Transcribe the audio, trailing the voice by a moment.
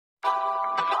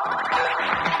Hi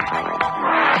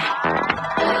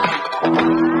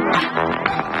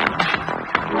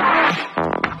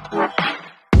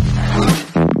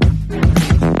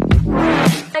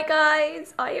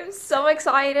guys, I am so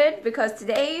excited because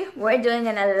today we're doing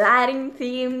an Aladdin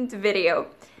themed video.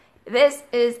 This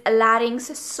is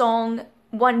Aladdin's song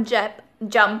One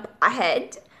Jump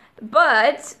Ahead,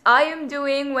 but I am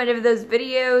doing one of those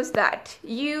videos that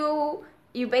you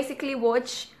basically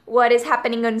watch what is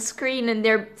happening on screen and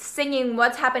they're singing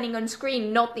what's happening on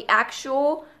screen, not the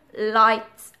actual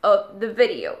lights of the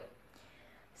video.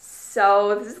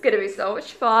 So this is gonna be so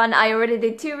much fun. I already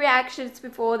did 2 reactions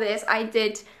before this. I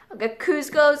did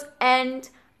Cusco's and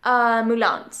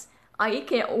Mulan's. I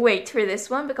can't wait for this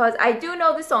one because I do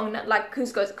know the song, not like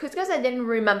Cusco's. Cusco's I didn't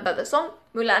remember the song.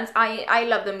 Mulan's I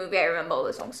love the movie. I remember all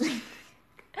the songs.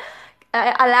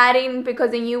 Aladdin,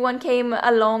 because the new one came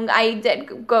along, I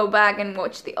did go back and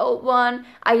watch the old one.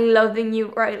 I love the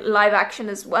new live action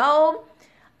as well,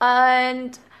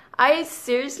 and I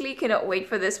seriously cannot wait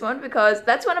for this one because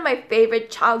that's one of my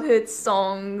favorite childhood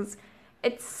songs.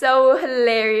 It's so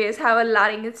hilarious how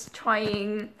Aladdin is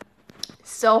trying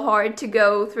so hard to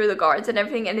go through the guards and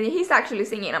everything, and he's actually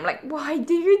singing. I'm like, why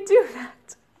do you do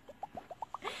that?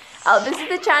 Oh, this is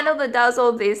the channel that does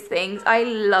all these things. I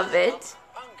love it.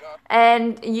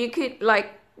 And you could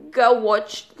like go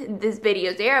watch these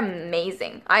videos. They're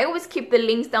amazing. I always keep the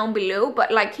links down below,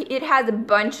 but like it has a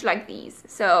bunch like these.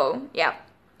 So yeah.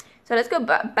 So let's go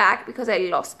back because I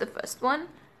lost the first one.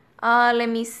 Let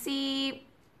me see.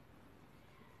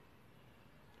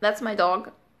 That's my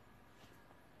dog.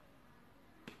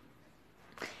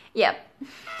 Yep.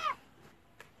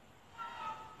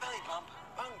 Belly bump,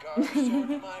 bunga,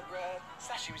 sword my bread,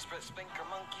 sashimi split spinker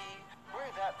monkey. Wear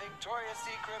that Victoria's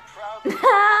Secret proudly.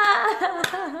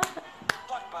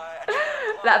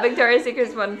 That Victoria's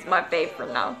Secret one's my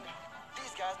favorite now.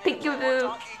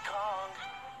 Peekaboo.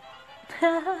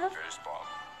 Fist bump,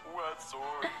 wet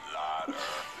sword, ladder,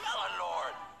 melon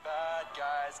lord. Bad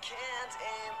guys can't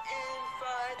aim in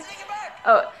fight. Take it back.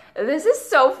 Oh, this is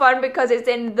so fun because it's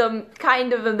in the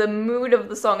kind of the mood of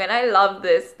the song, and I love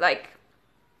this. Like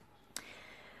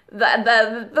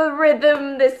the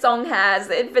rhythm this song has.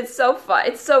 It's so fun.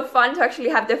 It's so fun to actually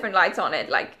have different lights on it.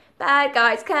 Like bad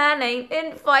guys can't aim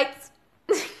in fights.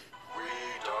 We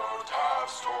don't have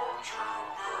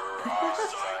stormtrooper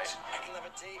eyesight. I can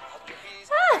levitate, hold your keys,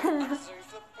 necessary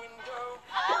flip window.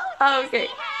 Oh, okay.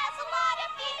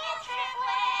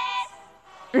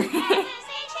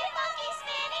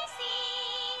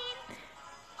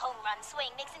 Home run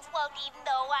swing, Nixon's woke even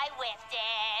though I whiffed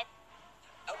it.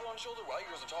 Elbow on shoulder while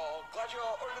yours are tall. Glad you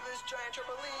all ordered this giant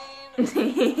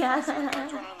trampoline. Yeah.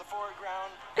 Running in the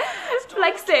foreground.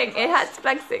 Flexing. It has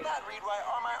flexing. That read why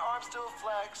are my arms still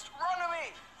flexed? Run to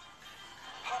me!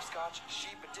 Hopscotch,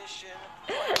 sheep edition.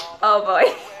 Oh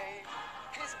boy.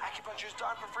 His acupuncture's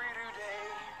done for free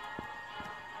today.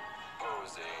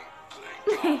 Posing,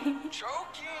 bling,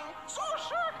 choking, so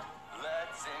shook.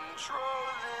 Let's intro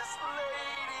this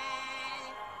lady.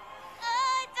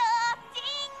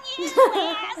 Adopting you,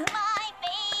 where's my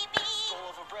baby? Soul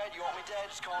of a bread, you want me dead?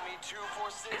 Just call me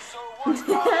 246. So what's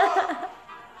up?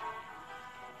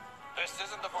 This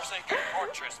isn't the Forsaken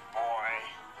Fortress, boy.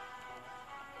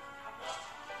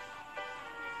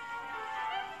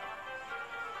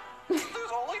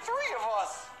 There's only 3 of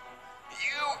us.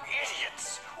 You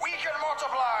idiots! We can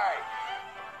multiply.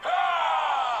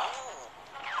 Ah!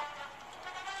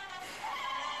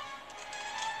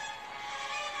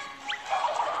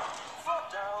 Foot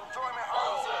down, throwing my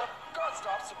arms up. God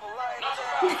stop, simple light.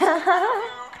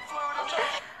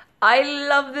 I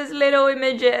love these little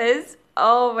images.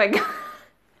 Oh my god.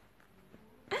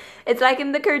 It's like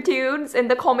in the cartoons, in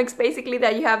the comics basically,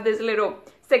 that you have these little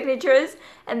signatures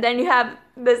and then you have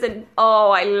this, and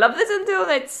oh, I love this until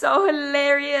it's so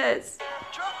hilarious.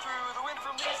 Jump through the wind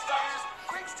from these stars.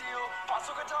 Quick steel,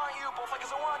 Paso guitar, you both like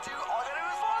as I want to. All I gotta do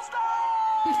is fall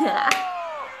style.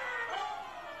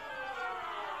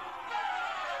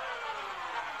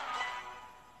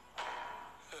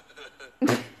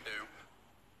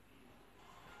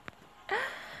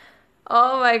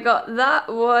 Oh my god, that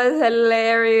was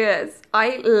hilarious.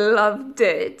 I loved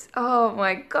it. Oh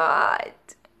my god.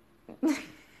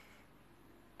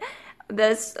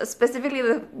 This specifically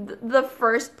the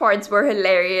first parts were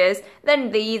hilarious.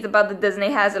 Then these about the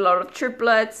Disney has a lot of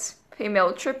triplets,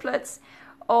 female triplets.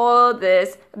 All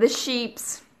this, the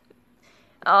sheeps.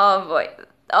 Oh boy.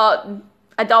 Oh,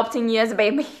 adopting you as a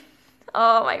baby.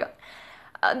 Oh my god.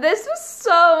 This was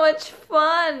so much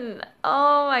fun.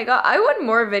 Oh my god. I want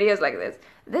more videos like this.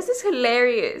 This is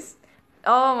hilarious.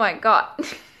 Oh my god.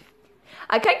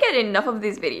 I can't get enough of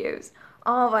these videos.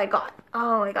 Oh my god.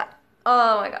 Oh my god.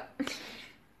 Oh my god.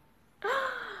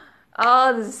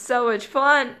 Oh, this is so much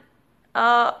fun.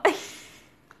 Uh,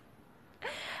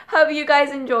 hope you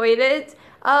guys enjoyed it.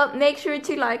 Make sure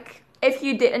to like if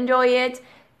you did enjoy it.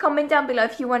 Comment down below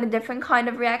if you want a different kind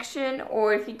of reaction,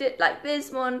 or if you did like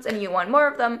these ones and you want more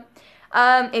of them.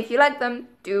 If you like them,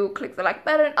 do click the like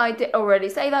button. I did already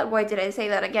say that. Why did I say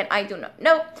that again? I do not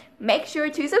know. Make sure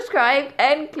to subscribe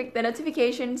and click the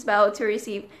notifications bell to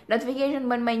receive notification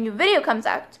when my new video comes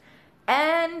out.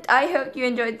 And I hope you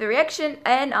enjoyed the reaction,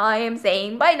 and I am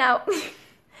saying bye now.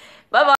 Bye bye.